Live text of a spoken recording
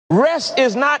Rest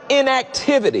is not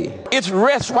inactivity. It's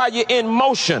rest while you're in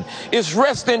motion. It's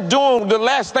rest in doing the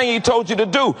last thing he told you to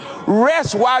do.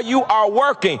 Rest while you are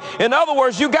working. In other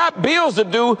words, you got bills to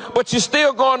do, but you're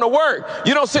still going to work.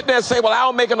 You don't sit there and say, well, I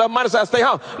don't make enough money, so I stay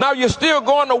home. No, you're still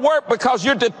going to work because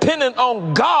you're dependent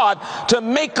on God to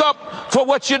make up for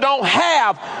what you don't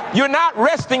have. You're not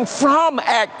resting from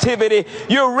activity.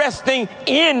 You're resting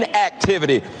in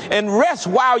activity. And rest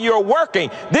while you're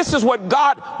working. This is what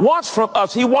God wants from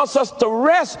us. He wants us to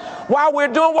rest while we're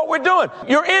doing what we're doing.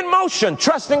 You're in motion,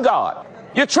 trusting God.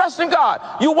 You're trusting God.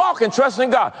 You're walking,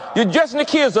 trusting God. You're dressing the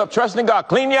kids up, trusting God.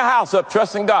 Cleaning your house up,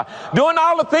 trusting God. Doing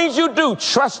all the things you do,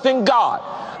 trusting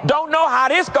God. Don't know how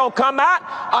this gonna come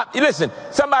out. Listen,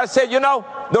 somebody said, you know,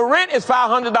 the rent is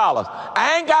 $500.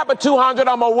 I ain't got but $200.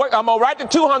 I'm gonna write the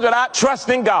 $200 out,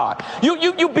 trusting God.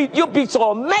 You'll be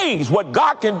so amazed what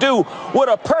God can do with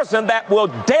a person that will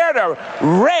dare to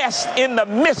rest in the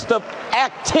midst of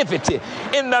activity,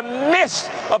 in the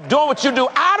midst of doing what you do.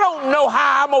 I don't know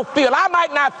how I'm gonna feel. I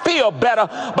might not feel better,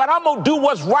 but I'm gonna do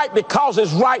what's right because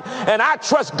it's right, and I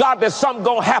trust God that something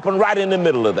gonna happen right in the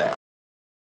middle of that.